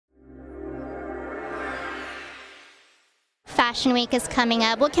Fashion Week is coming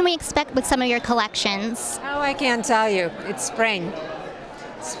up. What can we expect with some of your collections? Oh, I can't tell you. It's spring.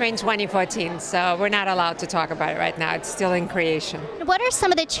 Spring 2014, so we're not allowed to talk about it right now. It's still in creation. What are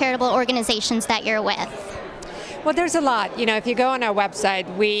some of the charitable organizations that you're with? Well, there's a lot. You know, if you go on our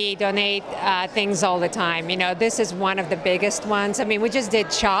website, we donate things all the time. You know, this is one of the biggest ones. I mean, we just did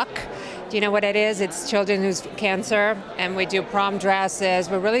CHOC. Do you know what it is? It's children who's cancer, and we do prom dresses.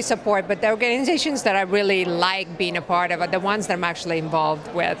 We really support, but the organizations that I really like being a part of are the ones that I'm actually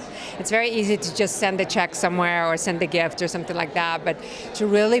involved with. It's very easy to just send a check somewhere or send a gift or something like that, but to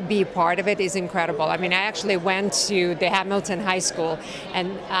really be part of it is incredible. I mean, I actually went to the Hamilton High School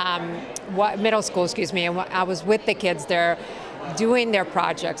and middle school, excuse me, and I was with the kids there doing their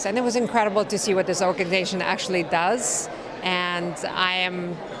projects, and it was incredible to see what this organization actually does, and I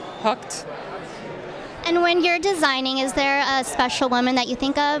am hooked. And when you're designing, is there a special woman that you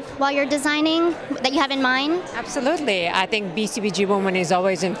think of while you're designing that you have in mind? Absolutely. I think BCBG woman is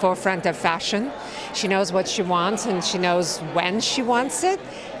always in forefront of fashion. She knows what she wants and she knows when she wants it,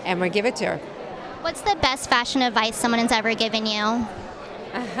 and we give it to her. What's the best fashion advice someone has ever given you?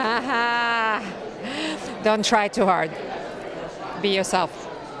 Don't try too hard. Be yourself.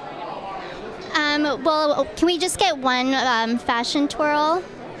 Well, can we just get one fashion twirl?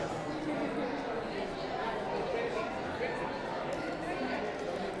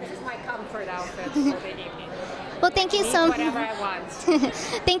 Outfits for the evening. Well, thank you so much. Whatever I want.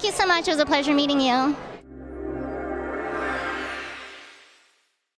 Thank you so much. It was a pleasure meeting you.